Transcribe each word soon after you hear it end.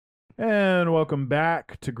And welcome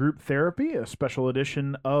back to Group Therapy, a special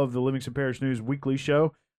edition of the Livingston Parish News Weekly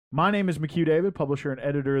Show. My name is McHugh David, publisher and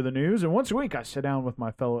editor of the news, and once a week I sit down with my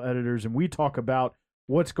fellow editors and we talk about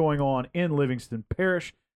what's going on in Livingston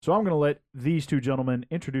Parish. So I'm going to let these two gentlemen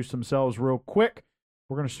introduce themselves real quick.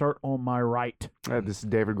 We're going to start on my right. This is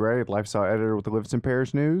David Gray, lifestyle editor with the Livingston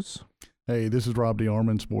Parish News. Hey, this is Rob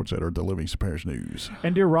DeArmond, sports editor at the Livingston Parish News.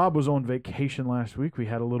 And dear Rob was on vacation last week. We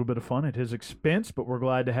had a little bit of fun at his expense, but we're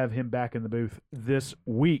glad to have him back in the booth this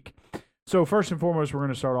week. So first and foremost, we're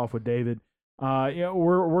going to start off with David. We're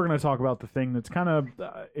going to talk about the thing that's kind of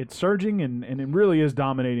it's surging and it really is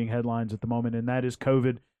dominating headlines at the moment, and that is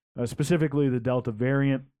COVID, specifically the Delta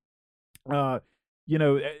variant.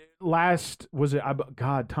 Last was it?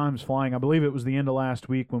 God, time's flying. I believe it was the end of last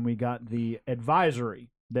week when we got the advisory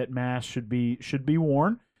that masks should be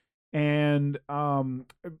worn, and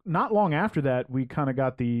not long after that, we kind of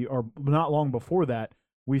got not long before that,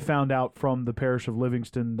 we found out from the parish of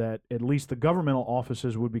Livingston that at least the governmental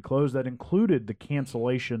offices would be closed. That included the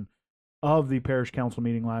cancellation of the parish council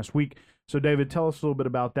meeting last week. So, David, tell us a little bit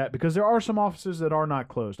about that, because there are some offices that are not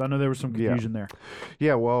closed. I know there was some confusion there.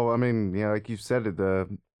 Yeah, well, I mean, like you said, the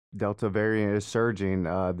Delta variant is surging.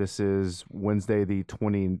 This is this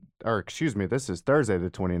is Thursday the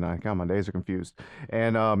 29th. God, my days are confused.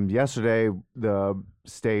 And yesterday, the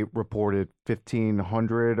state reported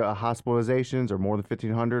 1,500 hospitalizations, or more than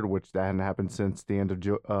 1,500, which that hadn't happened since the end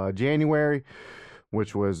of January,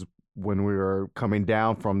 which was when we were coming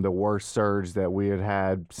down from the worst surge that we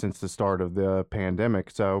had since the start of the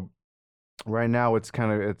pandemic. So right now, it's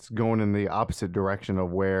going in the opposite direction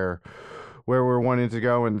of where we're wanting to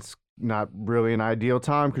go, and it's not really an ideal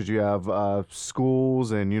time because you have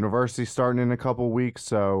schools and universities starting in a couple of weeks.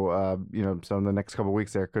 So, so in the next couple of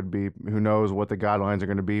weeks there could be, who knows what the guidelines are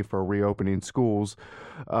going to be for reopening schools.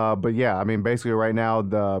 But yeah, I mean, basically right now,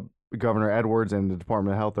 the Governor Edwards and the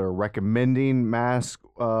Department of Health are recommending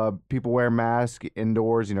people wear masks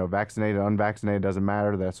indoors, vaccinated, unvaccinated, doesn't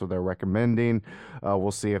matter. That's what they're recommending.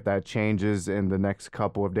 We'll see if that changes in the next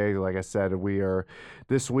couple of days. Like I said, we are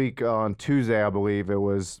this week on Tuesday, I believe it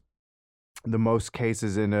was the most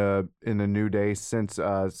cases in a new day since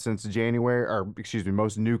January, or excuse me,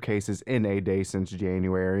 most new cases in a day since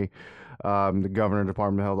January. The Governor and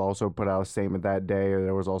Department of Health also put out a statement that day.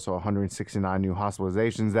 There was also 169 new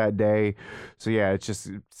hospitalizations that day. So yeah,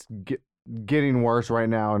 it's getting worse right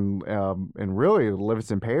now, and really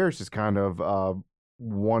Livingston Parish is kind of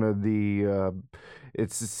one of the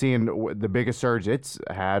it's seeing the biggest surge it's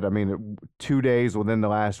had. I mean, 2 days within the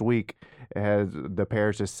last week, the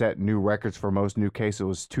parish has set new records for most new cases. It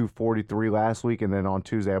was 243 last week, and then on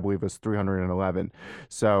Tuesday, I believe it was 311.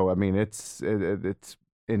 So I mean, it's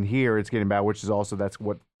in here, it's getting bad, which is also, that's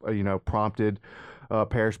what prompted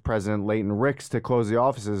Parish President Leighton Ricks to close the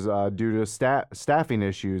offices due to staffing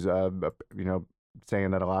issues.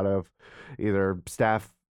 Saying that a lot of either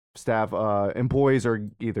staff employees are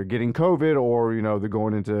either getting COVID, or they're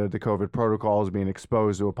going into the COVID protocols, being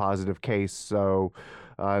exposed to a positive case. So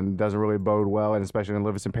doesn't really bode well, and especially in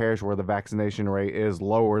Livingston Parish, where the vaccination rate is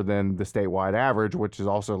lower than the statewide average, which is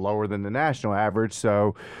also lower than the national average.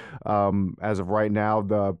 So as of right now,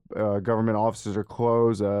 the government offices are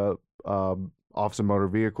closed. Office of Motor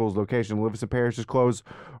Vehicles location in Livingston Parish is closed.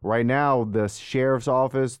 Right now, the sheriff's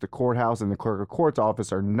office, the courthouse, and the clerk of court's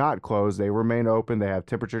office are not closed. They remain open. They have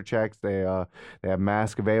temperature checks. They have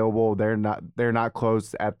masks available. They're not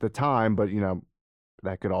closed at the time, but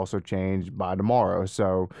that could also change by tomorrow.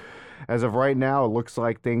 So as of right now, it looks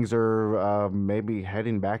like things are maybe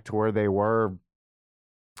heading back to where they were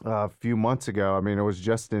a few months ago. I mean, it was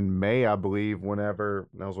just in May, I believe, that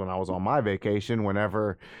was when I was on my vacation,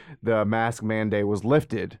 whenever the mask mandate was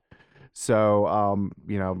lifted. So,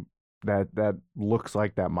 that looks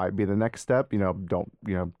like that might be the next step.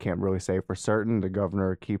 Can't really say for certain. The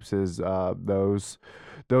governor keeps his those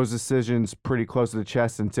decisions pretty close to the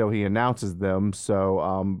chest until he announces them.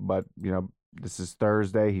 So, but this is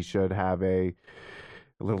Thursday. He should have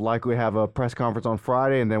likely have a press conference on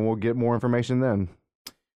Friday, and then we'll get more information then.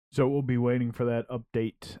 So we'll be waiting for that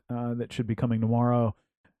update that should be coming tomorrow.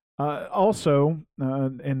 Also,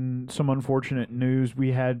 in some unfortunate news,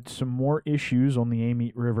 we had some more issues on the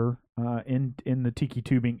Amite River in the tiki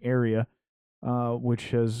tubing area, which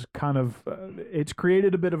has kind of it's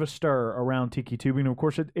created a bit of a stir around tiki tubing. And of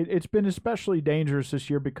course, it's been especially dangerous this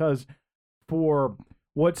year because for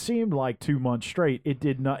what seemed like 2 months straight, it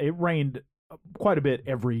rained quite a bit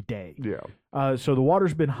every day. Yeah. So the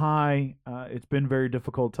water's been high. It's been very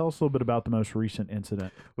difficult. Tell us a little bit about the most recent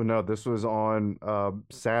incident. Well, no, this was on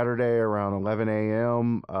Saturday around 11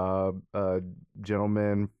 a.m. A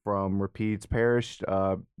gentleman from Livingston Parish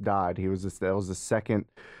died. That was the second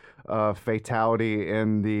fatality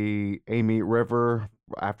in the Amite River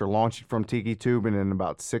after launching from Tiki Tube, and in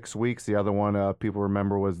about 6 weeks. The other one people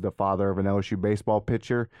remember was the father of an LSU baseball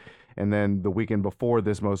pitcher. And then the weekend before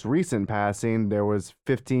this most recent passing, there was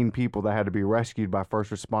 15 people that had to be rescued by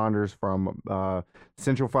first responders from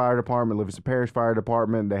Central Fire Department, Livingston Parish Fire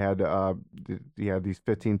Department. They had these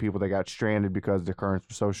 15 people that got stranded because the currents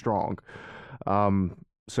were so strong.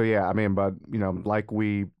 So yeah, I mean, but like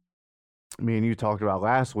me and you talked about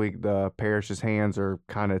last week, the parish's hands are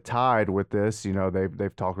kind of tied with this.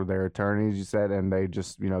 They've talked with their attorneys, you said, and they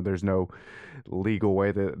just, there's no legal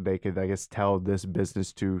way that they could, I guess, tell this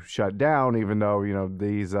business to shut down, even though,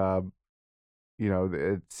 these,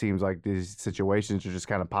 it seems like these situations are just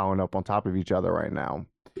kind of piling up on top of each other right now.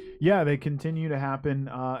 Yeah, they continue to happen.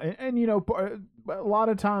 And a lot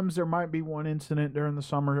of times there might be one incident during the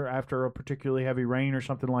summer after a particularly heavy rain or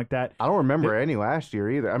something like that. I don't remember any last year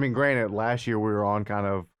either. I mean, granted, last year we were on kind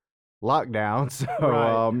of lockdown, so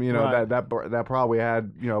right. that probably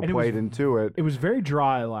had played into it. It was very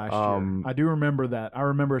dry last year. I do remember that. I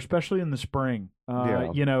remember especially in the spring.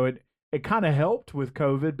 It kind of helped with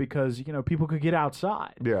COVID because people could get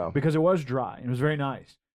outside. Yeah, because it was dry. It was very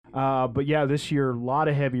nice. But yeah, this year a lot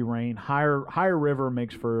of heavy rain. Higher river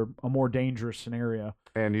makes for a more dangerous scenario.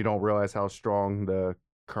 And you don't realize how strong the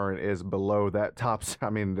current is below that top. I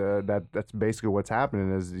mean, that's basically what's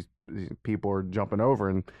happening is these people are jumping over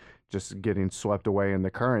and just getting swept away in the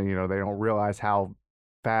current. They don't realize how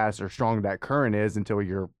fast or strong that current is until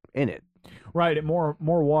you're in it. Right, and more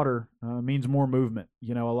water means more movement.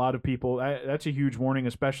 A lot of people. That's a huge warning,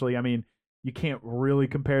 especially. I mean, you can't really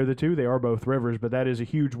compare the two. They are both rivers, but that is a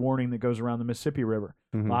huge warning that goes around the Mississippi River.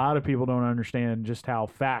 Mm-hmm. A lot of people don't understand just how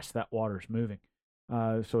fast that water's moving.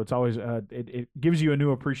 So it's always it gives you a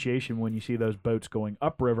new appreciation when you see those boats going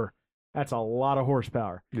upriver. That's a lot of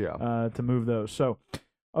horsepower. Yeah. To move those. So,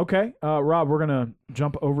 okay, Rob, we're gonna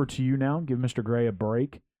jump over to you now and give Mr. Gray a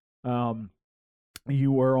break.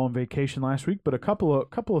 You were on vacation last week, but a couple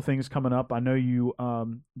of things coming up. I know you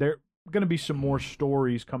there. Going to be some more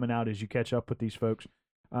stories coming out as you catch up with these folks.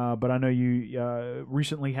 But I know you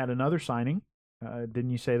recently had another signing. Didn't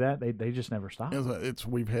you say that? They just never stop.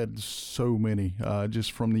 We've had so many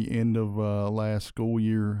just from the end of last school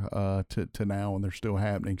year to now, and they're still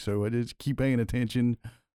happening. So it is keep paying attention.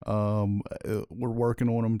 We're working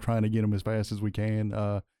on them, trying to get them as fast as we can.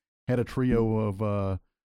 Had a trio of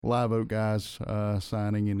Live Oak guys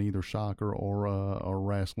signing in either soccer or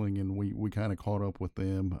wrestling, and we kind of caught up with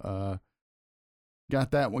them. Got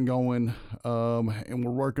that one going, and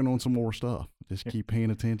we're working on some more stuff. Just keep paying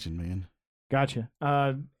attention, man. Gotcha.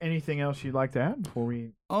 Anything else you'd like to add before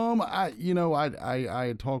we? I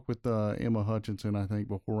had talked with Emma Hutchinson, I think,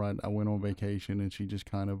 before I went on vacation, and she just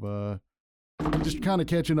kind of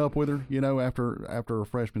catching up with her, after a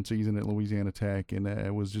freshman season at Louisiana Tech, and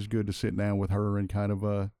it was just good to sit down with her and kind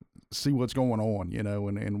of see what's going on,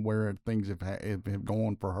 and where things have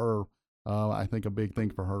gone for her. I think a big thing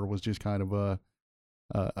for her was just kind of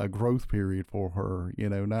a growth period for her,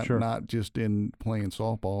 not just in playing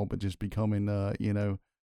softball, but just becoming,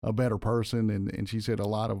 a better person. And she said a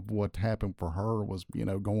lot of what happened for her was,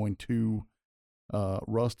 going to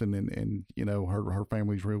Ruston and her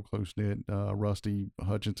family's real close knit. Rusty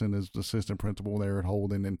Hutchinson is the assistant principal there at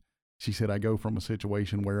Holden, and she said I go from a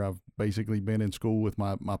situation where I've basically been in school with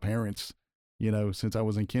my parents, since I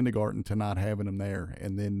was in kindergarten, to not having them there,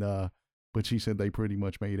 and then but she said they pretty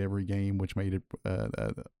much made every game, which made it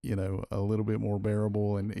a little bit more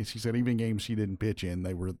bearable. And she said even games she didn't pitch in,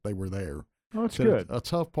 they were there. Oh, that's good. A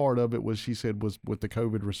tough part of it was, she said, was with the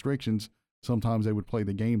COVID restrictions. Sometimes they would play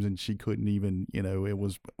the games and she couldn't even, it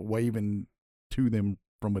was waving to them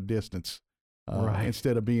from a distance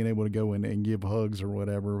instead of being able to go in and give hugs or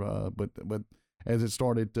whatever. But as it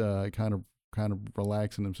started kind of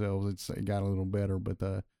relaxing themselves, it got a little better.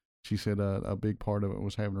 But she said a big part of it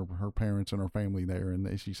was having her parents and her family there.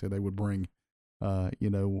 And she said they would bring,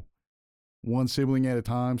 one sibling at a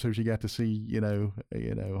time. So she got to see,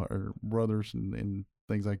 her brothers and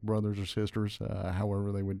things like brothers or sisters,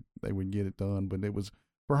 however they would get it done. But it was,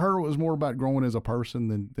 for her, it was more about growing as a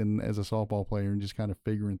person than as a softball player, and just kind of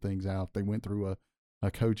figuring things out. They went through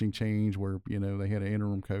a coaching change where, they had an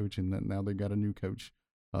interim coach, and now they've got a new coach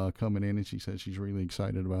coming in, and she said she's really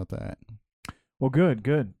excited about that. Well,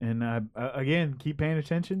 good. And again, keep paying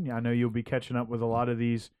attention. I know you'll be catching up with a lot of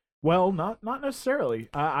these Well, not necessarily.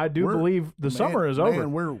 I do We're- believe the summer is over.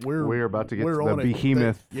 Man, We're about to get we're to the on it.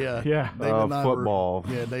 behemoth Yeah, Yeah. David and I football.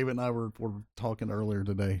 David and I were talking earlier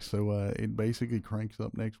today. So it basically cranks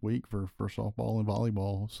up next week for softball and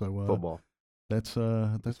volleyball. So Football. that's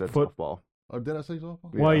That's Foot- softball. Oh, did I say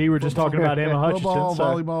softball? Well, you were just talking about Emma Hutchinson. Football, so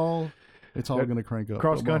volleyball. It's all going to crank up.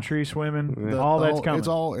 cross Football. country, swimming, Yeah. all that's whole- coming.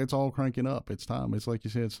 It's all cranking up. It's time. It's like you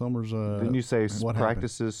said, summer's. Didn't you say what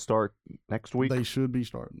practices start next week? They should be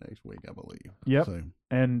starting next week, I believe. Yep. So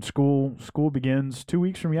And school begins 2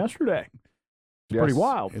 weeks from yesterday. It's pretty Yes.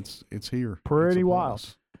 wild. it's here. Pretty It's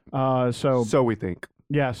upon wild. us. So we think.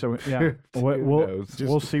 yeah, Who we'll knows?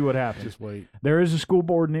 we'll see what happens. Just wait. There is a school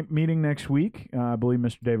board meeting next week. I believe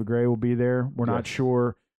Mr. David Gray will be there. We're not Yes.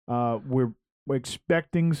 sure. We're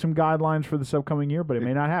expecting some guidelines for this upcoming year, but it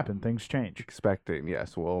may not happen. Things change. Expecting,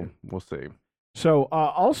 yes. We'll see. So,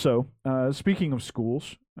 also, speaking of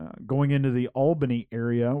schools, going into the Albany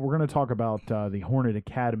area, we're going to talk about the Hornet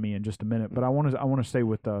Academy in just a minute. But I want to stay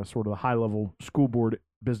with sort of the high level school board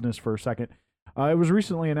business for a second. It was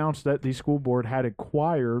recently announced that the school board had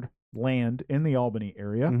acquired land in the Albany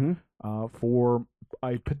area Mm-hmm. for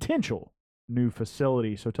a potential new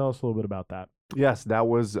facility. So, tell us a little bit about that. Yes, that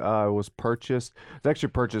was purchased. It's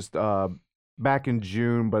actually purchased back in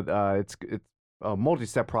June, but it's a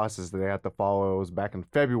multi-step process that they have to follow. It was back in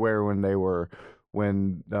February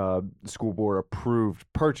when the school board approved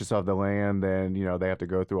purchase of the land. Then they have to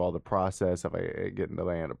go through all the process of getting the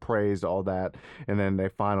land appraised, all that, and then they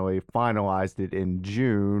finally finalized it in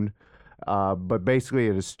June. But basically,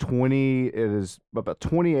 it is about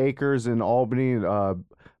 20 acres in Albany.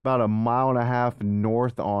 About a mile and a half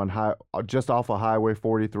north on just off of Highway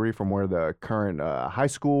 43 from where the current high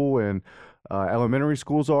school and elementary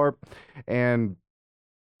schools are, and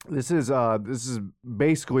this is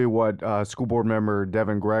basically what school board member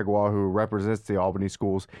Devin Gregoire, who represents the Albany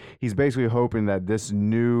schools, he's basically hoping that this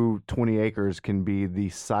new 20 acres can be the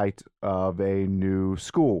site of a new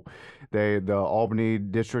school. The Albany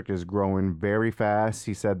district is growing very fast.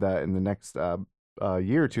 He said that in the next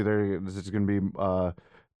year or two, this is going to be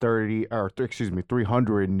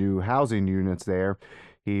 300 new housing units there.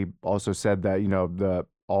 He also said that the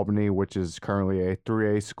Albany, which is currently a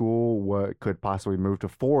 3A school, could possibly move to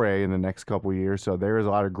 4A in the next couple of years. So there is a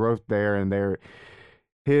lot of growth there, and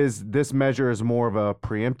this measure is more of a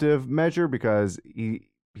preemptive measure because he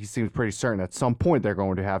seems pretty certain at some point they're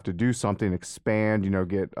going to have to do something, expand,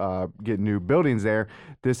 get new buildings there.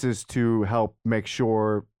 This is to help make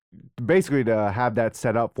sure, basically to have that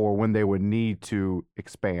set up for when they would need to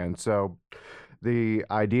expand. So the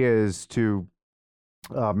idea is to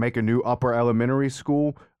make a new upper elementary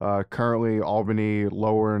school. Currently, Albany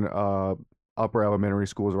lower and upper elementary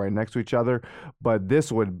schools right next to each other, but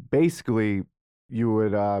this would basically you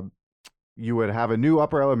would have a new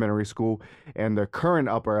upper elementary school, and the current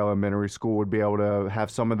upper elementary school would be able to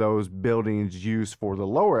have some of those buildings used for the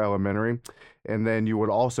lower elementary, and then you would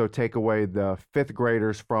also take away the fifth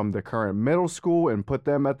graders from the current middle school and put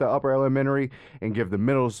them at the upper elementary and give the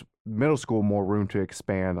middle school more room to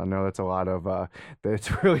expand. I know that's a lot of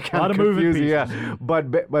that's really kind of confusing. Yeah,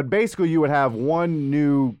 but basically you would have one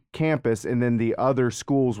new campus, and then the other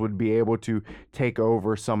schools would be able to take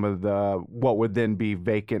over some of what would then be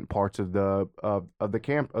vacant parts of the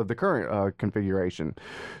current configuration.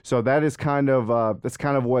 So that is kind of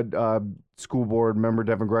what school board member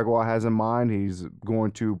Devin Gregoire has in mind. He's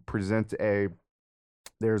going to present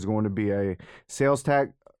there's going to be a sales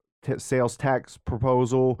tax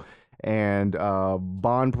proposal and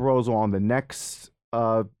bond proposal on the next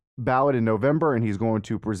ballot in November, and he's going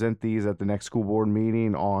to present these at the next school board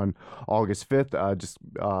meeting on August 5th.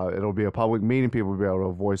 It'll be a public meeting. People will be able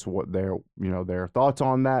to voice what their thoughts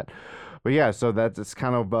on that. But yeah, so that's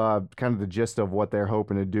kind of the gist of what they're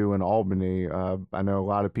hoping to do in Albany. I know a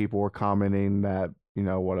lot of people were commenting that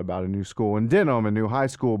what about a new school in Denham, a new high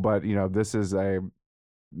school? But this is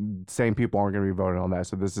same people aren't going to be voting on that.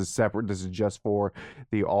 So this is separate. This is just for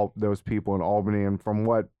those people in Albany. And from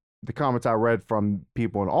what the comments I read from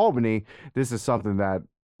people in Albany, this is something that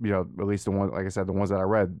at least the ones, like I said, the ones that I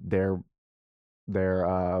read, they're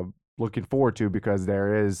looking forward to, because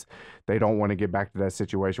they don't want to get back to that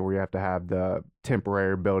situation where you have to have the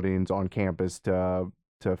temporary buildings on campus to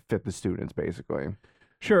fit the students, basically.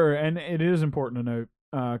 Sure, and it is important to note,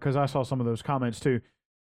 because I saw some of those comments too.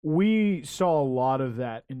 We saw a lot of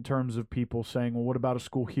that in terms of people saying, well, what about a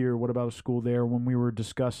school here? What about a school there? When we were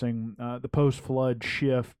discussing the post-flood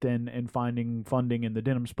shift and finding funding in the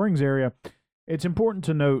Denham Springs area, it's important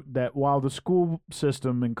to note that while the school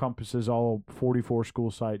system encompasses all 44 school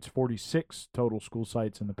sites, 46 total school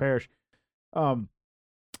sites in the parish,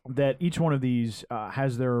 that each one of these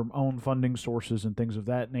has their own funding sources and things of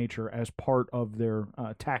that nature as part of their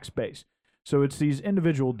tax base. So it's these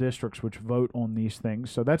individual districts which vote on these things.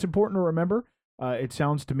 So that's important to remember. It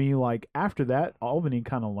sounds to me like after that, Albany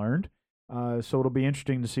kind of learned. So it'll be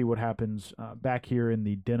interesting to see what happens back here in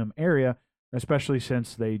the Denham area, especially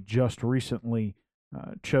since they just recently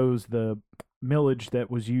chose the millage that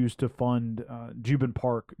was used to fund Jubin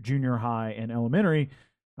Park Junior High and Elementary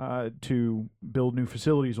to build new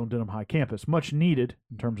facilities on Denham High campus. Much needed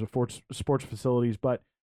in terms of sports facilities, but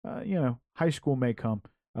high school may come.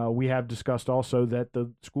 We have discussed also that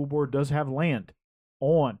the school board does have land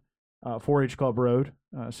on 4-H Club Road,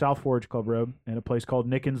 South 4-H Club Road, and a place called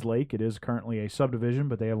Nickens Lake. It is currently a subdivision,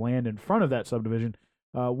 but they have land in front of that subdivision,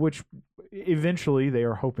 which eventually they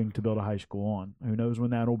are hoping to build a high school on. Who knows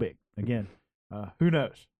when that'll be? Again, who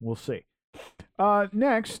knows? We'll see.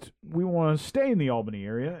 Next, we want to stay in the Albany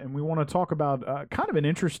area, and we want to talk about kind of an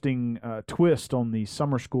interesting twist on the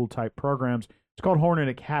summer school type programs. It's called Hornet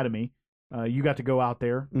Academy. You got to go out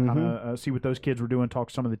there, kind of see what those kids were doing, talk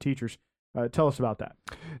to some of the teachers. Tell us about that.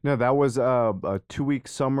 No, that was a 2-week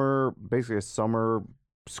summer, basically a summer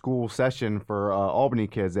school session for Albany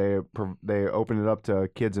kids. They opened it up to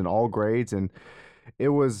kids in all grades, and it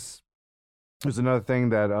was another thing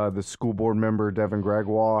that the school board member Devin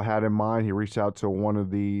Gregoire had in mind. He reached out to one of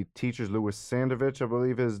the teachers, Louis Sandovich, I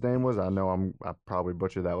believe his name was. I know I probably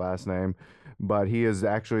butchered that last name, but he is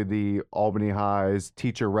actually the Albany High's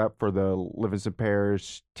teacher rep for the Livingston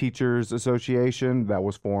Parish Teachers Association that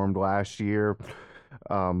was formed last year,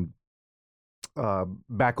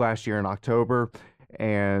 back last year in October.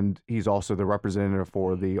 And he's also the representative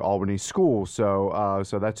for the Albany school. So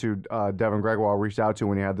that's who Devin Gregoire reached out to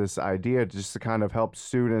when he had this idea, just to kind of help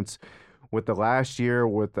students with the last year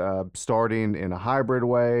with starting in a hybrid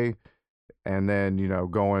way, and then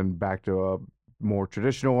going back to a more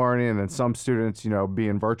traditional learning, and then some students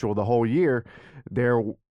being virtual the whole year. There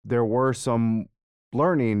were some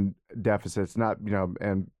learning deficits, not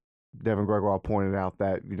and Devin Gregoire pointed out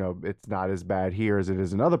that it's not as bad here as it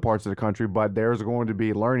is in other parts of the country, but there's going to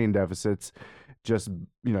be learning deficits just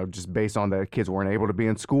based on the kids weren't able to be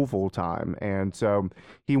in school full time. And so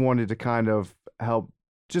he wanted to kind of help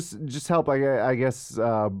help I guess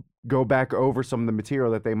go back over some of the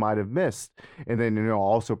material that they might have missed, and then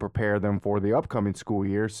also prepare them for the upcoming school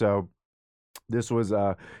year. So this was,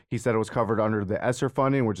 he said it was covered under the ESSER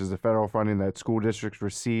funding, which is the federal funding that school districts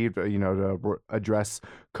received, to address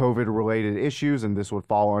COVID-related issues, and this would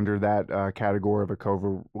fall under that category of a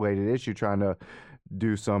COVID-related issue, trying to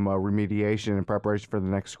do some remediation and preparation for the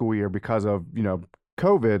next school year because of,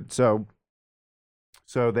 COVID.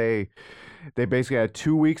 So they basically had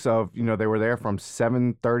 2 weeks of, they were there from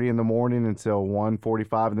 7:30 in the morning until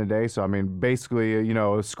 1:45 in the day. So, I mean, basically,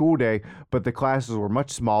 a school day, but the classes were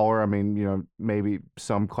much smaller. I mean, maybe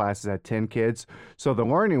some classes had 10 kids. So the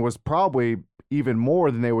learning was probably even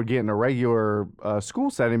more than they would get in a regular school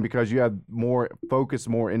setting, because you had more focused,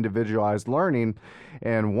 more individualized learning.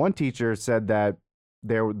 And one teacher said that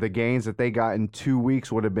the gains that they got in 2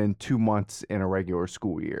 weeks would have been 2 months in a regular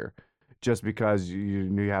school year. Just because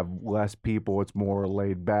you have less people, it's more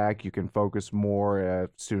laid back. You can focus more.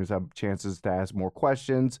 Students have chances to ask more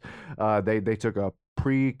questions. They took a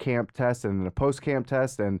pre-camp test and then a post-camp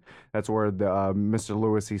test, and that's where the Mr.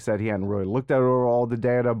 Lewis, he said he hadn't really looked at all the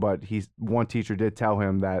data, but one teacher did tell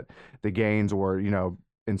him that the gains were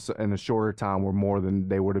in a shorter time were more than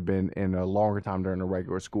they would have been in a longer time during a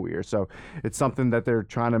regular school year. So it's something that they're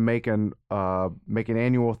trying to make an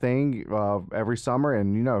annual thing every summer,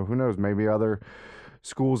 and who knows, maybe other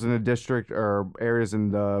schools in the district or areas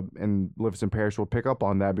in Livingston Parish will pick up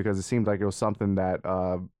on that, because it seemed like it was something that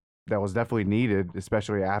was definitely needed,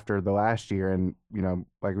 especially after the last year. And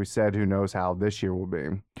like we said, who knows how this year will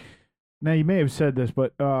be. Now, you may have said this,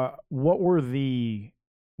 but what were the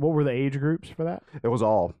age groups for that? It was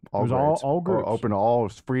all grades. all groups. Open to all. It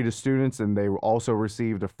was free to students, and they also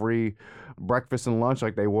received a free breakfast and lunch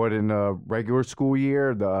like they would in a regular school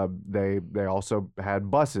year. They also had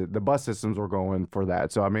buses. The bus systems were going for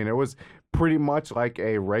that. So, I mean, it was pretty much like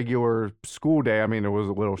a regular school day. I mean, it was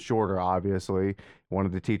a little shorter, obviously. One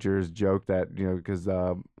of the teachers joked that, because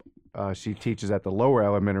she teaches at the lower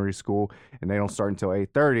elementary school, and they don't start until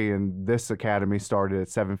 8:30, and this academy started at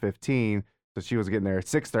 7:15. So she was getting there at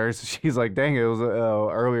 6:30. So she's like, dang, it was an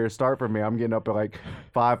earlier start for me. I'm getting up at like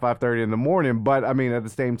 5:30 in the morning. But, I mean, at the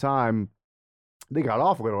same time, they got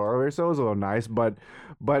off a little earlier, so it was a little nice. But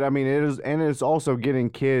I mean, it's also getting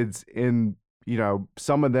kids in,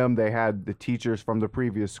 some of them, they had the teachers from the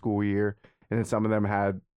previous school year, and then some of them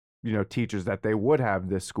had teachers that they would have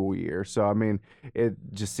this school year. So, I mean, it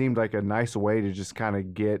just seemed like a nice way to just kind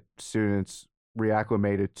of get students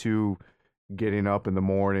reacclimated to getting up in the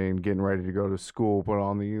morning, getting ready to go to school, put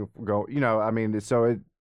on the uniform, go, I mean, so it,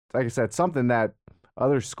 like I said, something that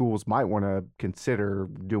other schools might want to consider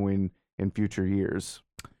doing in future years.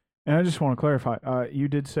 And I just want to clarify, you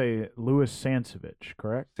did say Louis Sansevich,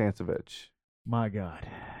 correct? Sansevich. My God.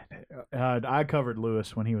 I covered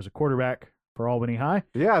Louis when he was a quarterback for Albany High.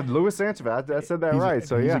 Yeah, Louis Sansevich. I said that right.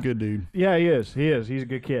 So, he's yeah. a good dude. Yeah, he is. He's a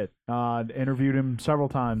good kid. Interviewed him several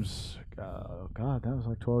times. God, that was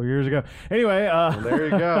like 12 years ago. Anyway. Well, there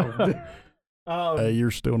you go. Hey,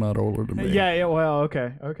 you're still not older than me. Yeah, well,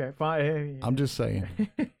 okay, fine. Hey, I'm just saying.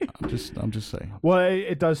 I'm just saying. Well,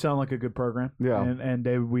 it does sound like a good program. Yeah. And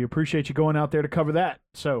David, we appreciate you going out there to cover that.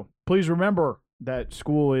 So please remember that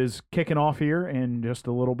school is kicking off here in just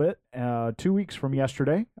a little bit. 2 weeks from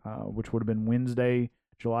yesterday, which would have been Wednesday,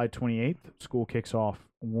 July 28th. School kicks off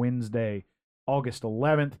Wednesday, August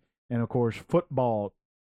 11th. And, of course, football,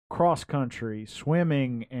 cross country,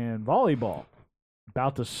 swimming, and volleyball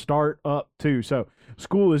about to start up too. So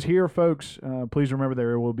school is here, folks. Please remember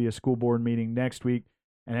there will be a school board meeting next week.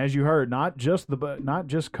 And as you heard, not just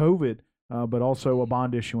COVID, but also a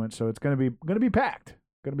bond issuance. So it's going to be packed.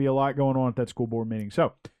 Going to be a lot going on at that school board meeting.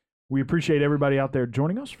 So we appreciate everybody out there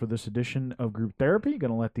joining us for this edition of Group Therapy.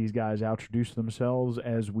 Going to let these guys introduce themselves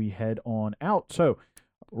as we head on out. So,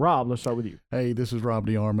 Rob, let's start with you. Hey, this is Rob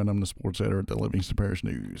DeArmond. I'm the sports editor at the Livingston Parish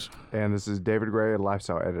News. And this is David Gray, a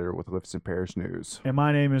lifestyle editor with Livingston Parish News. And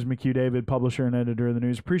my name is McHugh David, publisher and editor of the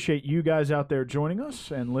news. Appreciate you guys out there joining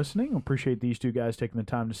us and listening. Appreciate these two guys taking the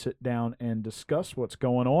time to sit down and discuss what's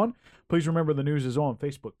going on. Please remember the news is on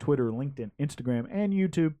Facebook, Twitter, LinkedIn, Instagram, and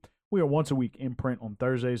YouTube. We are once a week in print on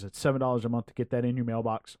Thursdays at $7 a month to get that in your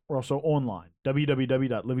mailbox. We're also online,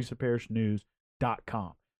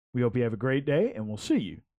 www.livingstonparishnews.com. We hope you have a great day, and we'll see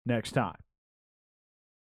you next time.